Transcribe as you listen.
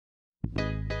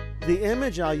The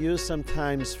image I'll use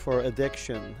sometimes for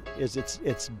addiction is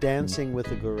it's dancing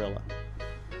with a gorilla.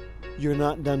 You're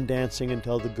not done dancing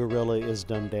until the gorilla is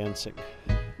done dancing.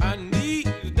 I need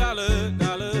a dollar,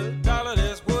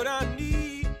 that's what I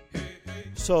need.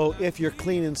 So if you're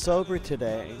clean and sober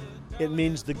today, it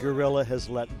means the gorilla has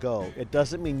let go. It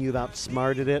doesn't mean you've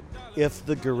outsmarted it. If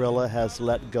the gorilla has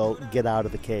let go, get out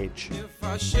of the cage. If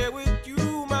I share with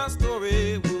you my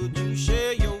story, would you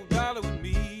share your dollar with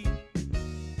me?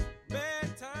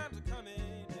 Bad times are coming.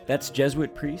 That's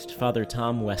Jesuit priest Father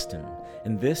Tom Weston,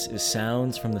 and this is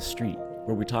Sounds from the Street,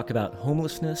 where we talk about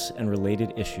homelessness and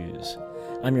related issues.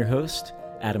 I'm your host,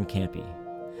 Adam Campy.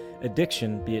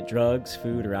 Addiction, be it drugs,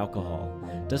 food, or alcohol,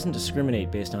 doesn't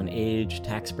discriminate based on age,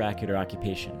 tax bracket, or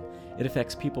occupation. It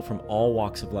affects people from all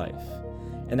walks of life,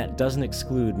 and that doesn't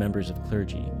exclude members of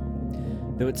clergy.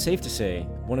 Though it's safe to say,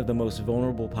 one of the most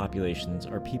vulnerable populations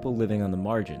are people living on the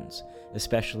margins,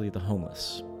 especially the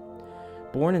homeless.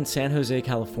 Born in San Jose,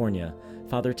 California,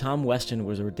 Father Tom Weston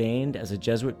was ordained as a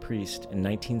Jesuit priest in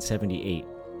 1978.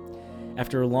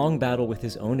 After a long battle with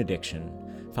his own addiction,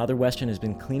 Father Weston has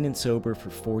been clean and sober for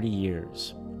 40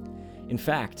 years. In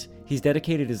fact, he's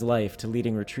dedicated his life to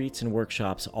leading retreats and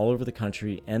workshops all over the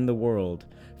country and the world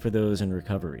for those in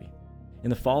recovery. In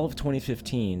the fall of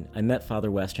 2015, I met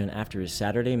Father Weston after his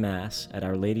Saturday Mass at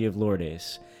Our Lady of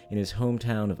Lourdes in his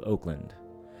hometown of Oakland.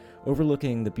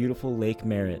 Overlooking the beautiful Lake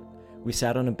Merritt, we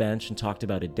sat on a bench and talked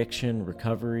about addiction,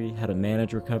 recovery, how to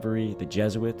manage recovery, the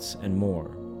Jesuits, and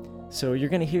more. So you're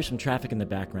going to hear some traffic in the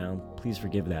background, please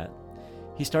forgive that.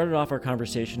 He started off our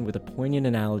conversation with a poignant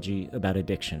analogy about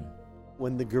addiction.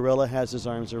 When the gorilla has his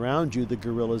arms around you, the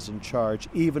gorilla's in charge,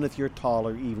 even if you're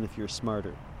taller, even if you're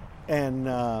smarter. And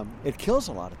it kills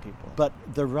a lot of people. But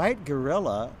the right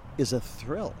gorilla is a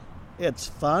thrill. It's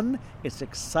fun, it's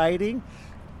exciting.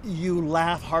 You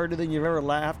laugh harder than you've ever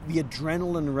laughed. The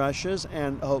adrenaline rushes,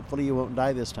 and hopefully you won't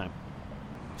die this time.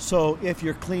 So if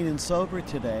you're clean and sober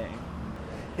today,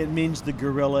 it means the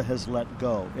gorilla has let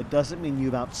go. It doesn't mean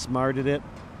you've outsmarted it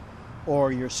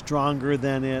or you're stronger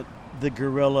than it. The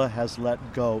gorilla has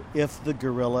let go. If the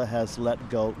gorilla has let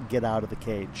go, get out of the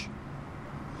cage.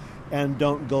 And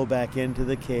don't go back into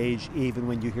the cage even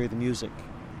when you hear the music,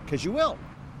 because you will.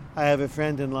 I have a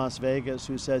friend in Las Vegas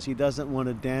who says he doesn't want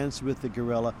to dance with the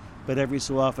gorilla, but every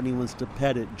so often he wants to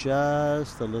pet it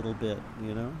just a little bit,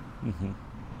 you know? Mm-hmm.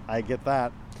 I get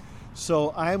that.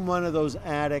 So I'm one of those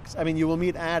addicts. I mean, you will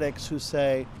meet addicts who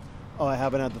say, oh, I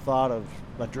haven't had the thought of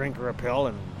a drink or a pill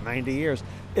in 90 years.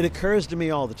 It occurs to me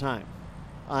all the time.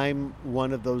 I'm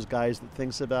one of those guys that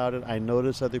thinks about it. I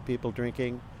notice other people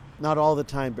drinking. Not all the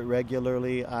time, but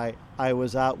regularly. I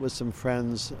was out with some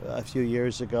friends a few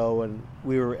years ago, and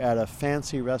we were at a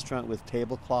fancy restaurant with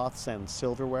tablecloths and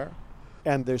silverware.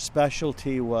 And their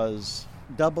specialty was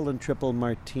double and triple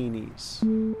martinis.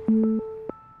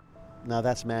 Now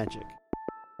that's magic.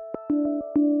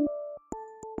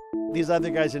 These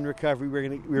other guys in recovery,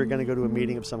 we were gonna go to a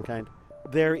meeting of some kind.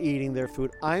 They're eating their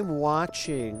food. I'm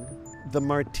watching the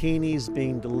martinis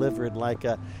being delivered like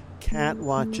a cat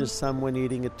watches someone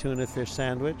eating a tuna fish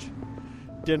sandwich.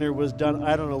 Dinner was done.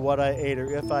 I don't know what I ate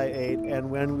or if I ate. And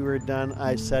when we were done,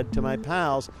 I said to my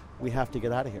pals, we have to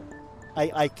get out of here.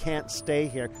 I can't stay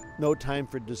here. No time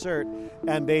for dessert.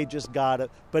 And they just got it.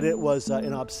 But it was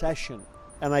an obsession.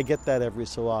 And I get that every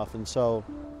so often. So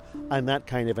I'm that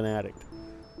kind of an addict.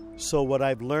 So what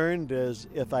I've learned is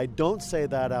if I don't say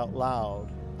that out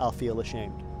loud, I'll feel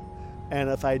ashamed. And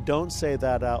if I don't say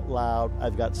that out loud,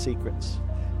 I've got secrets.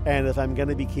 And if I'm going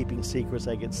to be keeping secrets,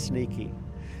 I get sneaky.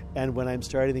 And when I'm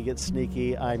starting to get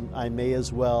sneaky, I may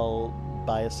as well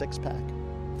buy a six-pack.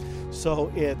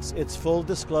 So it's full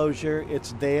disclosure.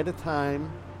 It's day at a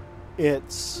time.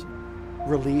 It's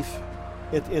relief.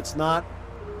 It's not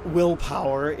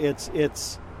willpower.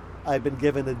 It's I've been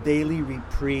given a daily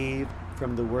reprieve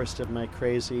from the worst of my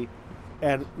crazy.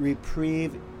 And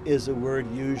reprieve is a word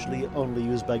usually only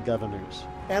used by governors.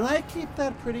 And I keep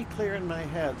that pretty clear in my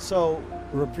head. So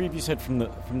Reprieve, you said, from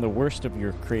the worst of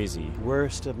your crazy.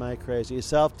 Worst of my crazy.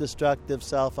 Self-destructive,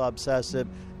 self-obsessive,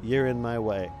 you're in my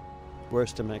way.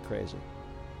 Worst of my crazy.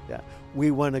 Yeah.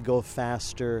 We want to go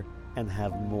faster and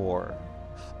have more.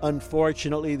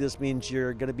 Unfortunately, this means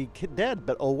you're going to be dead,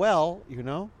 but oh well, you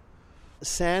know.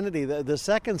 Sanity, the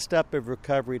second step of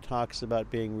recovery talks about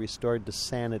being restored to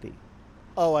sanity.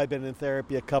 Oh, I've been in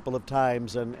therapy a couple of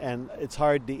times, and it's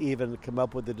hard to even come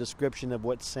up with a description of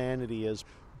what sanity is.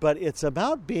 But it's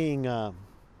about being a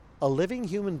living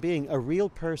human being, a real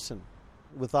person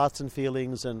with thoughts and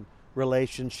feelings and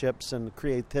relationships and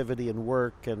creativity and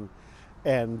work and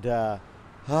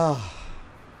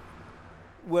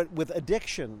with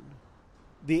addiction,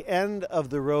 The end of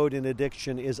the road in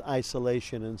addiction is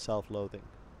isolation and self-loathing.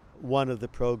 One of the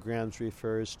programs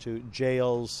refers to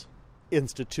jails,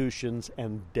 institutions,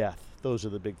 and death. Those are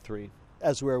the big three.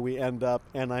 That's where we end up,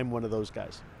 and I'm one of those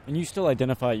guys. And you still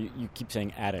identify, you keep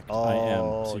saying addict. Oh, I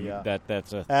am. So yeah.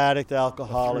 That's a addict,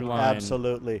 alcoholic, through line.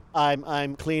 Absolutely.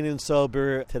 I'm clean and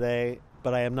sober today,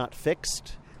 but I am not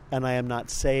fixed, and I am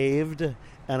not saved,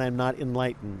 and I'm not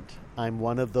enlightened. I'm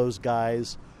one of those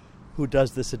guys who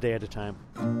does this a day at a time.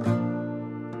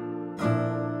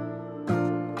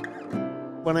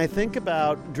 When I think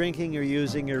about drinking or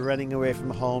using or running away from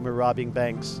home or robbing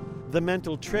banks, the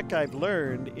mental trick I've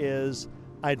learned is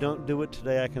I don't do it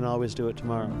today, I can always do it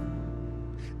tomorrow.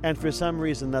 And for some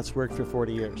reason, that's worked for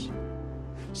 40 years.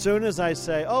 Soon as I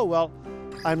say, oh, well,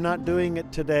 I'm not doing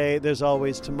it today, there's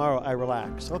always tomorrow, I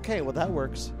relax. Okay, well, that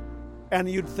works. And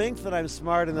you'd think that I'm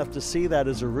smart enough to see that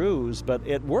as a ruse, but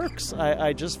it works.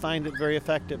 I just find it very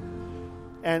effective.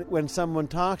 And when someone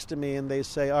talks to me and they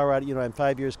say, all right, I'm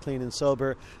 5 years clean and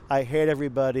sober, I hate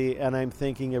everybody, and I'm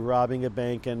thinking of robbing a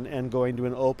bank and going to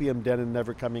an opium den and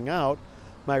never coming out,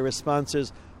 my response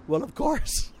is, well, of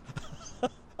course.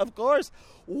 Of course.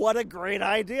 What a great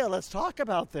idea. Let's talk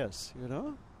about this,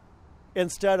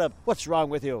 Instead of, what's wrong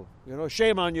with you?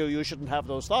 Shame on you. You shouldn't have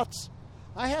those thoughts.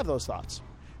 I have those thoughts.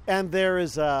 And there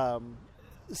is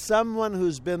someone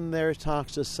who's been there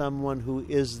talks to someone who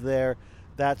is there.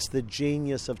 That's the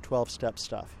genius of 12-step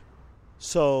stuff.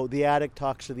 So the addict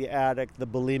talks to the addict, the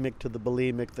bulimic to the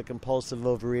bulimic, the compulsive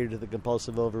overeater to the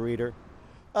compulsive overeater.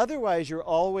 Otherwise, you're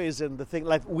always in the thing,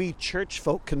 like we church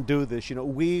folk can do this.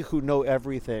 We who know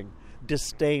everything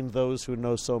disdain those who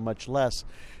know so much less.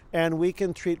 And we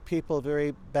can treat people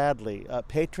very badly,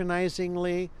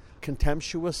 patronizingly,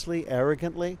 contemptuously,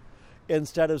 arrogantly,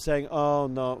 instead of saying, oh,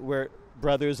 no, we're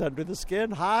brothers under the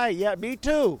skin. Hi, yeah, me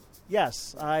too.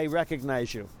 Yes, I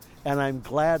recognize you, and I'm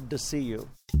glad to see you.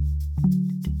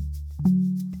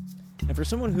 And for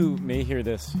someone who may hear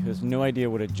this, who has no idea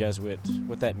what a Jesuit,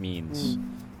 what that means,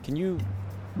 can you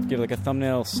give like a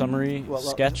thumbnail summary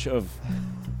sketch of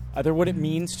either what it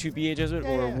means to be a Jesuit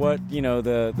or what,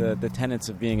 the tenets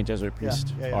of being a Jesuit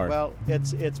priest are? Well,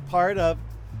 it's part of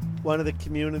one of the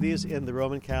communities in the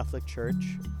Roman Catholic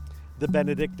Church. The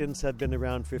Benedictines have been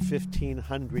around for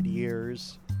 1,500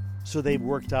 years, so they've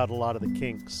worked out a lot of the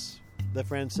kinks. The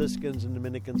Franciscans and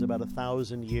Dominicans about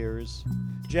 1,000 years.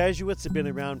 Jesuits have been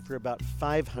around for about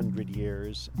 500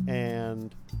 years,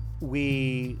 and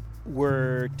we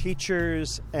were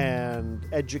teachers and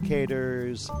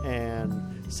educators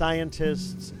and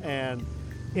scientists and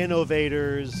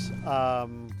innovators.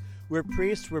 We're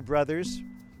priests, we're brothers.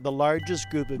 The largest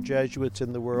group of Jesuits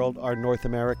in the world are North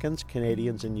Americans,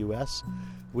 Canadians, and U.S.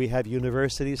 We have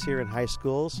universities here and high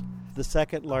schools. The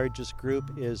second largest group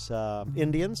is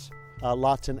Indians,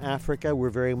 lots in Africa. We're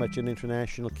very much an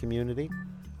international community.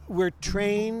 We're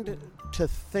trained to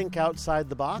think outside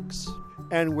the box,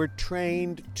 and we're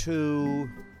trained to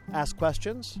ask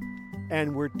questions,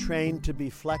 and we're trained to be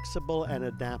flexible and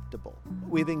adaptable.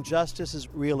 We think justice is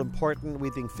real important, we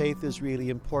think faith is really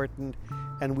important,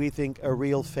 and we think a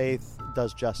real faith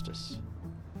does justice.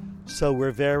 So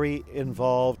we're very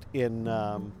involved in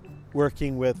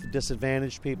working with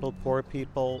disadvantaged people, poor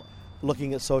people,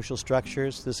 looking at social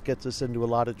structures. This gets us into a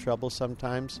lot of trouble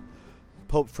sometimes.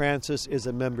 Pope Francis is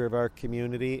a member of our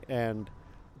community, and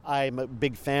I'm a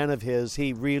big fan of his.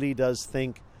 He really does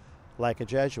think like a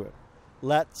Jesuit.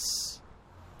 Let's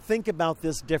think about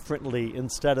this differently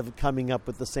instead of coming up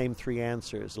with the same three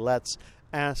answers. Let's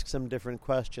ask some different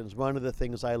questions. One of the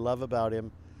things I love about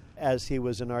him, as he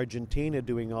was in Argentina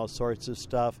doing all sorts of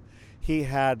stuff, he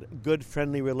had good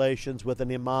friendly relations with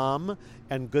an imam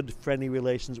and good friendly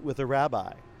relations with a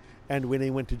rabbi. And when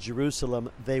he went to Jerusalem,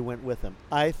 they went with him.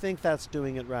 I think that's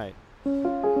doing it right.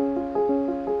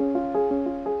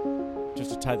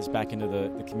 Just to tie this back into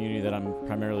the community that I'm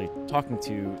primarily talking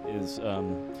to is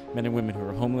men and women who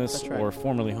are homeless or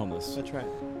formerly homeless. That's right.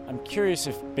 I'm curious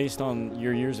if, based on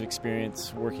your years of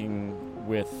experience working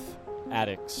with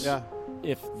addicts,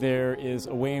 if there is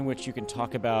a way in which you can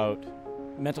talk about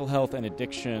mental health and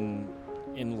addiction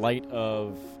in light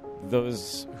of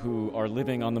those who are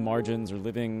living on the margins or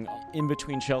living in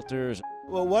between shelters.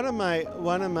 Well, one of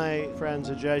my friends,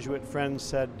 a Jesuit friend,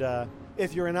 said,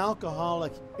 if you're an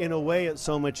alcoholic, in a way it's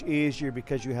so much easier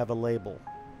because you have a label.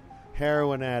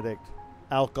 Heroin addict,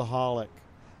 alcoholic.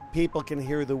 People can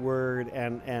hear the word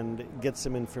and get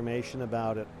some information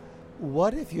about it.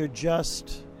 What if you're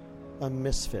just a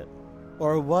misfit?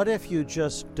 Or what if you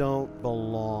just don't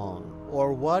belong?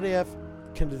 Or what if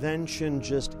convention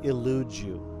just eludes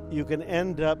you? You can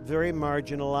end up very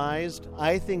marginalized.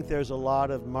 I think there's a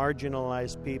lot of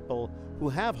marginalized people who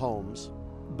have homes,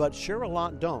 but sure a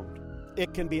lot don't.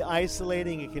 It can be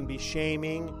isolating, it can be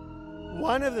shaming.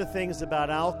 One of the things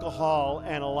about alcohol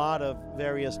and a lot of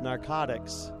various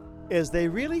narcotics is they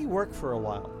really work for a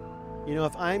while. You know,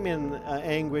 if I'm in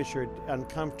anguish or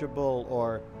uncomfortable,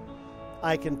 or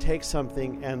I can take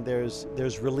something and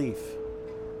there's relief.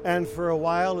 And for a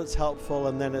while it's helpful,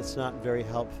 and then it's not very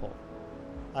helpful.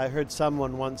 I heard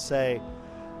someone once say,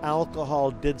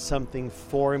 alcohol did something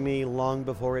for me long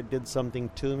before it did something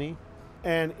to me.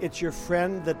 And it's your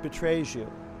friend that betrays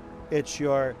you. It's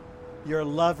your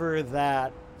lover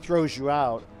that throws you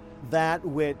out. That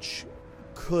which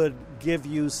could give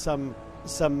you some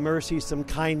mercy, some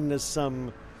kindness,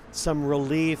 some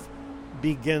relief,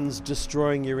 begins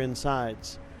destroying your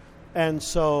insides. And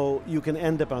so you can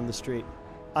end up on the street.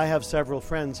 I have several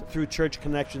friends through church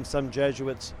connections, some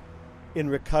Jesuits, in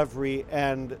recovery,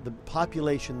 and the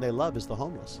population they love is the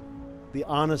homeless. The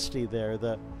honesty there,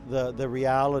 the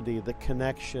reality, the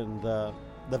connection, the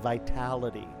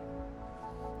vitality,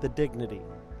 the dignity.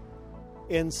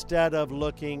 Instead of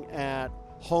looking at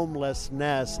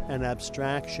homelessness and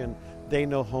abstraction, they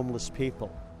know homeless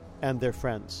people and their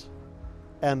friends.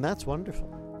 And that's wonderful.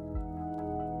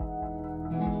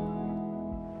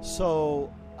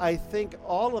 So I think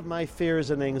all of my fears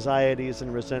and anxieties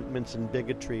and resentments and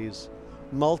bigotries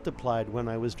multiplied when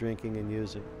I was drinking and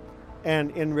using.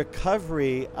 And in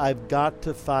recovery, I've got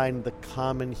to find the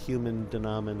common human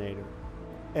denominator.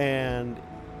 And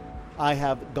I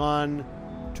have gone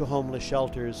to homeless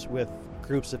shelters with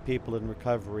groups of people in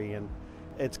recovery, and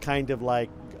it's kind of like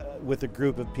with a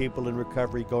group of people in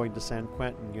recovery going to San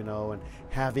Quentin, you know, and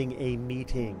having a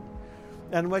meeting.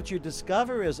 And what you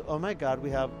discover is, oh my God, we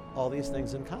have all these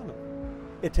things in common.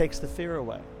 It takes the fear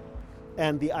away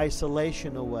and the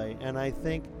isolation away. And I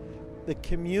think the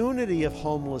community of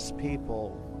homeless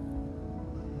people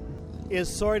is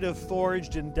sort of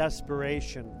forged in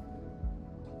desperation.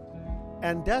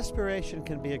 And desperation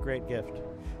can be a great gift.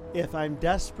 If I'm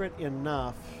desperate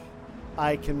enough,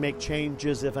 I can make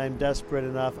changes. If I'm desperate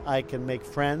enough, I can make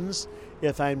friends.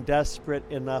 If I'm desperate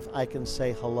enough, I can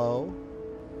say hello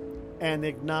and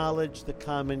acknowledge the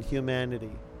common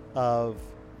humanity of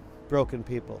broken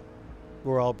people.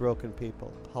 We're all broken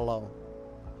people. Hello.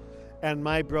 And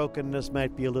my brokenness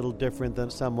might be a little different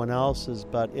than someone else's,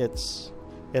 but it's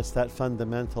that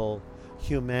fundamental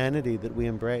humanity that we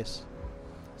embrace.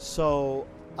 So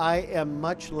I am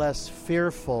much less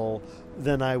fearful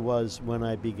than I was when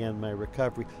I began my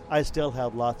recovery. I still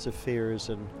have lots of fears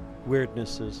and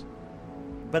weirdnesses.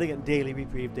 But again, daily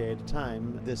reprieve, day at a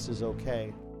time, this is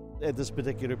okay. At this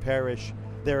particular parish,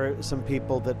 there are some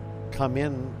people that come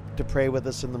in to pray with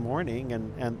us in the morning,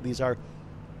 and these are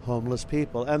homeless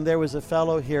people. And there was a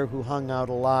fellow here who hung out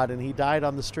a lot, and he died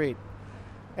on the street.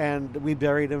 And we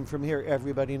buried him from here.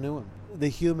 Everybody knew him. The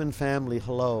human family,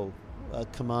 hello,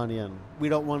 come on in. We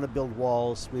don't want to build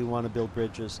walls. We want to build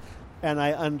bridges. And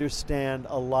I understand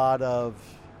a lot of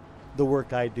the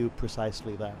work I do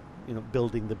precisely that, you know,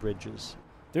 building the bridges.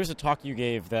 There's a talk you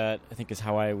gave that I think is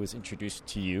how I was introduced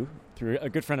to you through a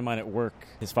good friend of mine at work.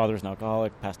 His father is an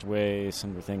alcoholic, passed away,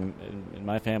 similar thing in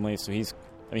my family. So he's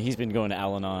been going to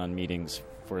Al-Anon meetings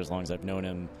for as long as I've known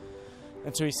him.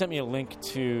 And so he sent me a link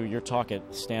to your talk at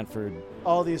Stanford.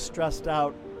 All these stressed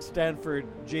out Stanford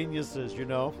geniuses, you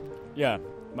know. Yeah.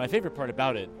 My favorite part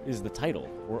about it is the title.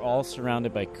 We're all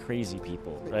surrounded by crazy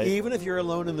people, right? Even if you're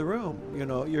alone in the room, you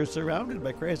know, you're surrounded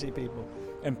by crazy people.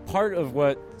 And part of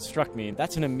what struck me,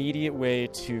 that's an immediate way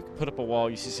to put up a wall.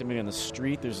 You see somebody on the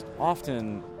street, there's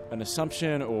often an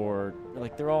assumption, or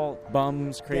like they're all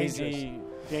bums, crazy.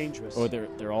 Dangerous. Or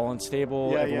they're all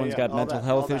unstable, everyone's got mental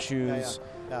health issues.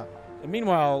 Yeah. And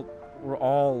meanwhile, we're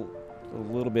all a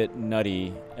little bit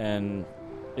nutty, and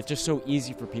it's just so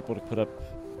easy for people to put up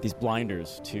these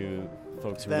blinders to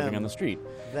folks who are living on the street.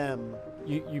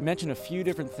 You mentioned a few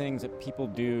different things that people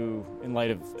do in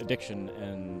light of addiction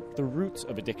and the roots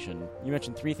of addiction. You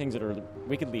mentioned 3 things that are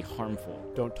wickedly harmful.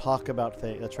 Don't talk about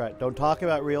things. That's right. Don't talk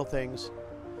about real things.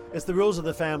 It's the rules of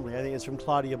the family. I think it's from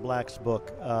Claudia Black's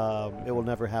book, It Will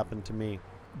Never Happen to Me.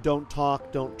 Don't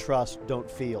talk, don't trust, don't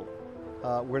feel.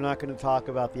 We're not going to talk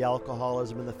about the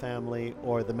alcoholism in the family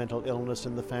or the mental illness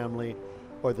in the family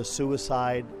or the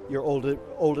suicide, your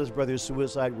oldest brother's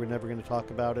suicide. We're never going to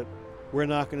talk about it. We're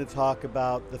not going to talk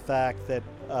about the fact that,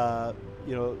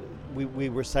 we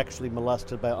were sexually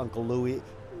molested by Uncle Louie.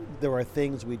 There are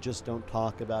things we just don't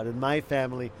talk about. In my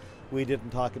family, we didn't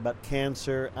talk about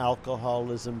cancer,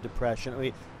 alcoholism,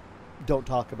 depression. Don't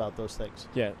talk about those things.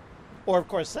 Yeah. Or, of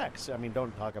course, sex.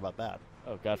 Don't talk about that.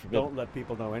 Oh, God forbid. Don't let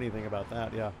people know anything about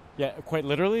that, yeah. Yeah, quite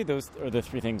literally, those are the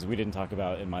three things we didn't talk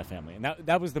about in my family. And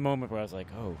that was the moment where I was like,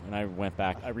 oh, and I went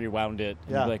back, I rewound it,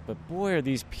 and Yeah. I was like, but boy, are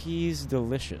these peas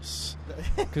delicious.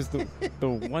 Because the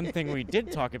one thing we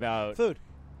did talk about, Food.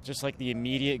 just like the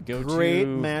immediate go-to. Great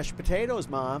mashed potatoes,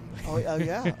 Mom. Oh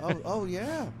yeah. Oh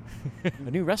yeah.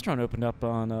 A new restaurant opened up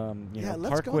on Let's go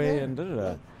Parkway there. and da-da-da.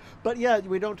 Yeah. But yeah,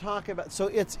 we don't talk about. So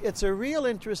it's a real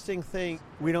interesting thing.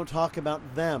 We don't talk about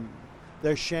them.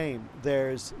 There's shame.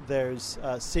 There's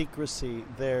secrecy.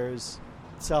 There's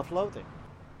self-loathing.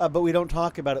 But we don't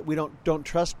talk about it. We don't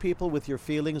trust people with your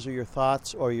feelings or your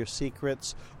thoughts or your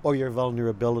secrets or your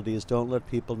vulnerabilities. Don't let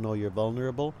people know you're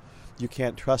vulnerable. You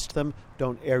can't trust them.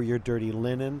 Don't air your dirty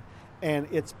linen. And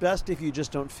it's best if you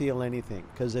just don't feel anything,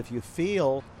 because if you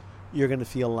feel, you're going to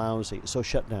feel lousy. So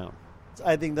shut down.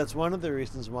 I think that's one of the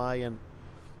reasons why in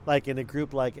a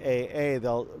group like AA,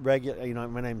 they'll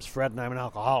my name's Fred and I'm an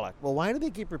alcoholic. Well, why do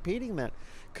they keep repeating that?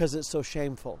 Because it's so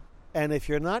shameful. And if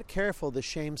you're not careful, the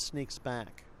shame sneaks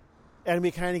back. And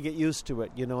we kind of get used to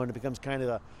it, and it becomes kind of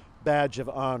a badge of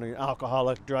honor.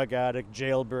 Alcoholic, drug addict,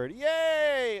 jailbird.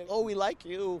 Yay! Oh, we like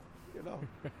you,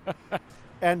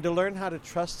 And to learn how to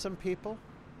trust some people,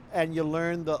 and you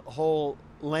learn the whole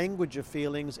language of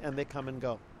feelings, and they come and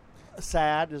go.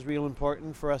 Sad is real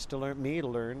important for us to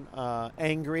learn.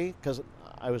 Angry, because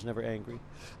I was never angry.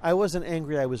 I wasn't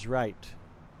angry, I was right,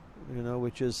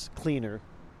 which is cleaner.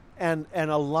 And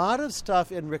a lot of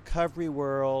stuff in recovery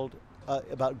world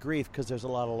about grief, because there's a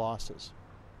lot of losses.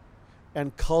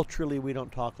 And culturally, we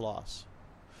don't talk loss.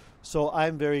 So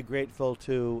I'm very grateful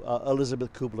to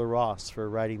Elizabeth Kubler-Ross for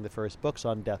writing the first books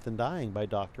on death and dying by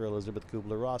Dr. Elizabeth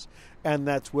Kubler-Ross. And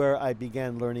that's where I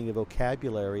began learning a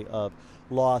vocabulary of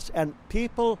loss. And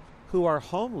people who are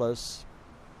homeless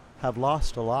have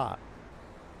lost a lot.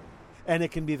 And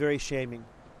it can be very shaming.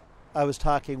 I was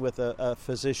talking with a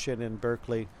physician in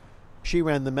Berkeley. She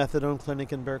ran the methadone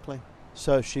clinic in Berkeley.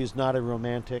 So she's not a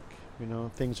romantic,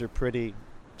 things are pretty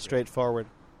straightforward.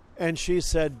 And she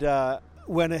said,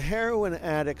 when a heroin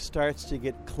addict starts to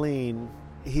get clean,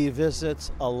 he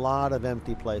visits a lot of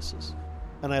empty places.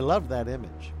 And I love that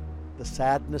image. The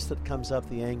sadness that comes up,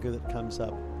 the anger that comes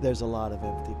up, there's a lot of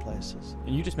empty places.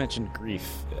 And you just mentioned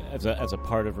grief as a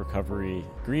part of recovery.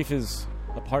 Grief is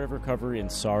a part of recovery,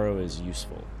 and sorrow is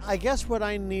useful. I guess what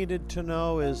I needed to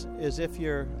know is if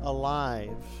you're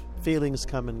alive, feelings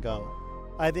come and go.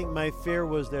 I think my fear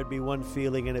was there'd be one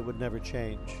feeling and it would never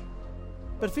change.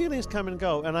 But feelings come and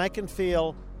go, and I can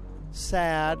feel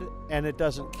sad and it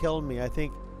doesn't kill me. I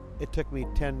think it took me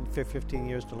 10, 15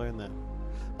 years to learn that.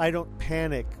 I don't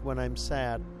panic when I'm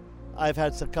sad. I've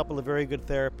had a couple of very good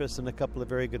therapists and a couple of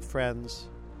very good friends,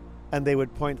 and they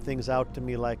would point things out to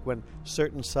me, like when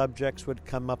certain subjects would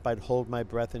come up, I'd hold my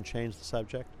breath and change the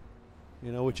subject,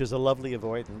 which is a lovely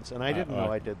avoidance, and I didn't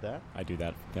know I did that. I do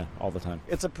that, all the time.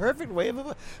 It's a perfect way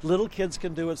of little kids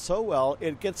can do it so well,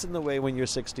 it gets in the way when you're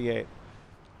 68.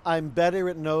 I'm better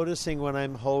at noticing when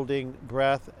I'm holding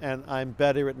breath, and I'm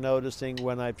better at noticing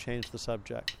when I've changed the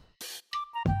subject.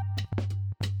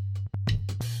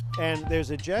 And there's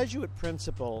a Jesuit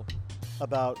principle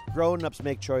about grown-ups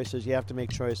make choices. You have to make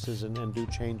choices and do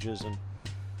changes. And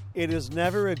it is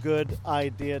never a good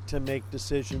idea to make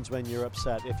decisions when you're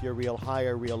upset. If you're real high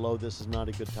or real low, this is not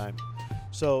a good time.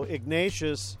 So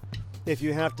Ignatius, if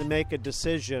you have to make a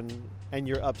decision and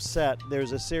you're upset,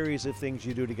 there's a series of things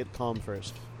you do to get calm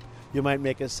first. You might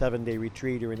make a 7-day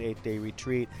retreat or an 8-day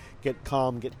retreat, get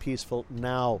calm, get peaceful.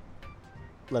 Now,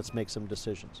 let's make some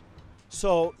decisions.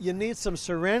 So you need some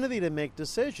serenity to make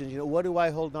decisions. What do I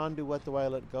hold on to? What do I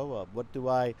let go of? What do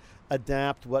I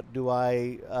adapt? What do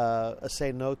I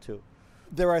say no to?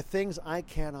 There are things I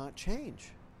cannot change.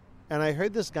 And I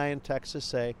heard this guy in Texas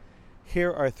say,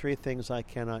 here are 3 things I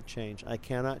cannot change. I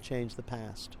cannot change the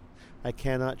past. I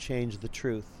cannot change the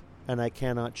truth. And I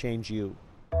cannot change you.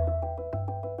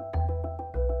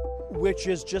 Which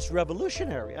is just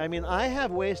revolutionary. I mean, I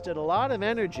have wasted a lot of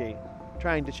energy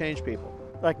trying to change people.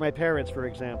 Like my parents, for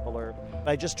example, or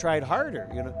I just tried harder,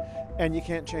 And you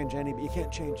can't change anybody. You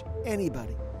can't change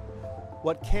anybody.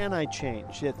 What can I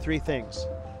change? 3 things.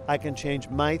 I can change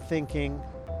my thinking,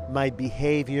 my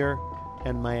behavior,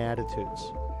 and my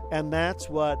attitudes. And that's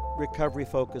what recovery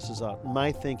focuses on.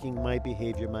 My thinking, my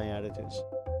behavior, my attitudes.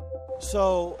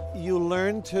 So you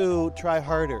learn to try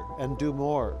harder and do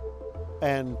more.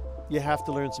 And you have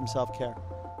to learn some self-care.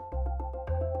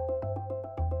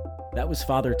 That was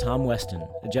Father Tom Weston,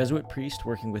 a Jesuit priest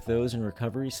working with those in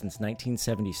recovery since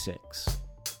 1976.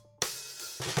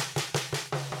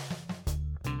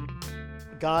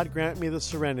 God grant me the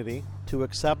serenity to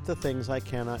accept the things I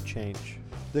cannot change,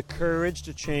 the courage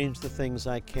to change the things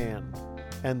I can,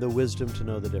 and the wisdom to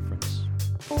know the difference.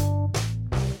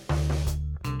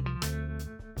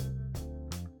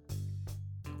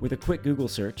 With a quick Google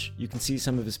search, you can see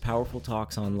some of his powerful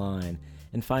talks online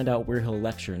and find out where he'll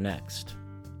lecture next.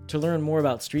 To learn more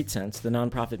about StreetSense, the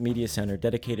nonprofit media center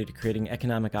dedicated to creating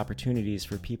economic opportunities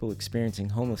for people experiencing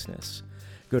homelessness,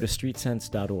 go to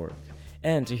streetsense.org.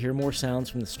 And to hear more sounds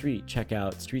from the street, check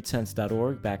out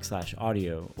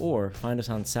streetsense.org/audio or find us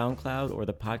on SoundCloud or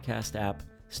the podcast app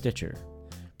Stitcher.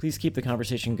 Please keep the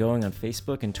conversation going on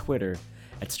Facebook and Twitter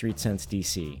at StreetSense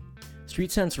DC.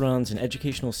 StreetSense runs an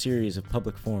educational series of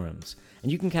public forums,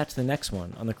 and you can catch the next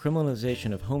one on the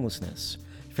criminalization of homelessness,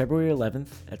 February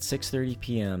 11th at 6:30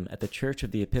 p.m. at the Church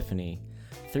of the Epiphany,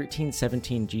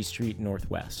 1317 G Street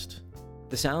Northwest.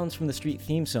 The Sounds from the Street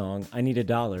theme song, I Need a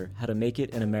Dollar, How to Make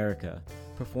It in America,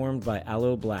 performed by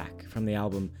Aloe Black from the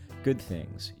album Good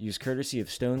Things, used courtesy of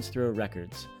Stone's Throw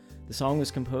Records. The song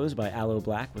was composed by Aloe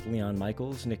Black with Leon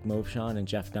Michaels, Nick Movshon, and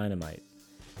Jeff Dynamite.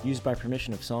 Used by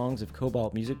permission of Songs of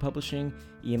Cobalt Music Publishing,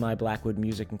 EMI Blackwood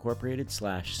Music Incorporated /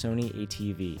 Sony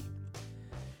ATV.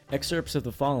 Excerpts of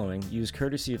the following used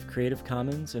courtesy of Creative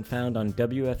Commons and found on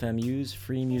WFMU's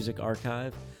Free Music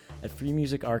Archive at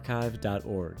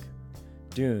freemusicarchive.org.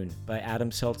 Dune by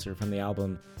Adam Seltzer from the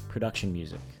album Production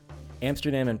Music.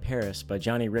 Amsterdam and Paris by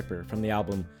Johnny Ripper from the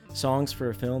album Songs for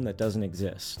a Film That Doesn't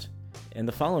Exist. And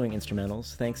the following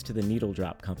instrumentals thanks to the Needle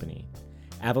Drop Company.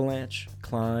 Avalanche,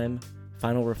 Climb,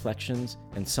 Final Reflections,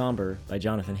 and Somber by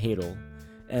Jonathan Hadel,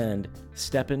 and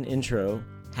Steppin' Intro,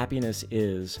 Happiness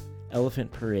Is,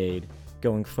 Elephant Parade,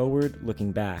 Going Forward,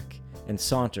 Looking Back, and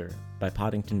Saunter by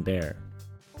Poddington Bear.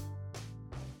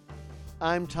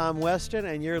 I'm Tom Weston,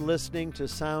 and you're listening to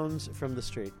Sounds from the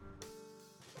Street.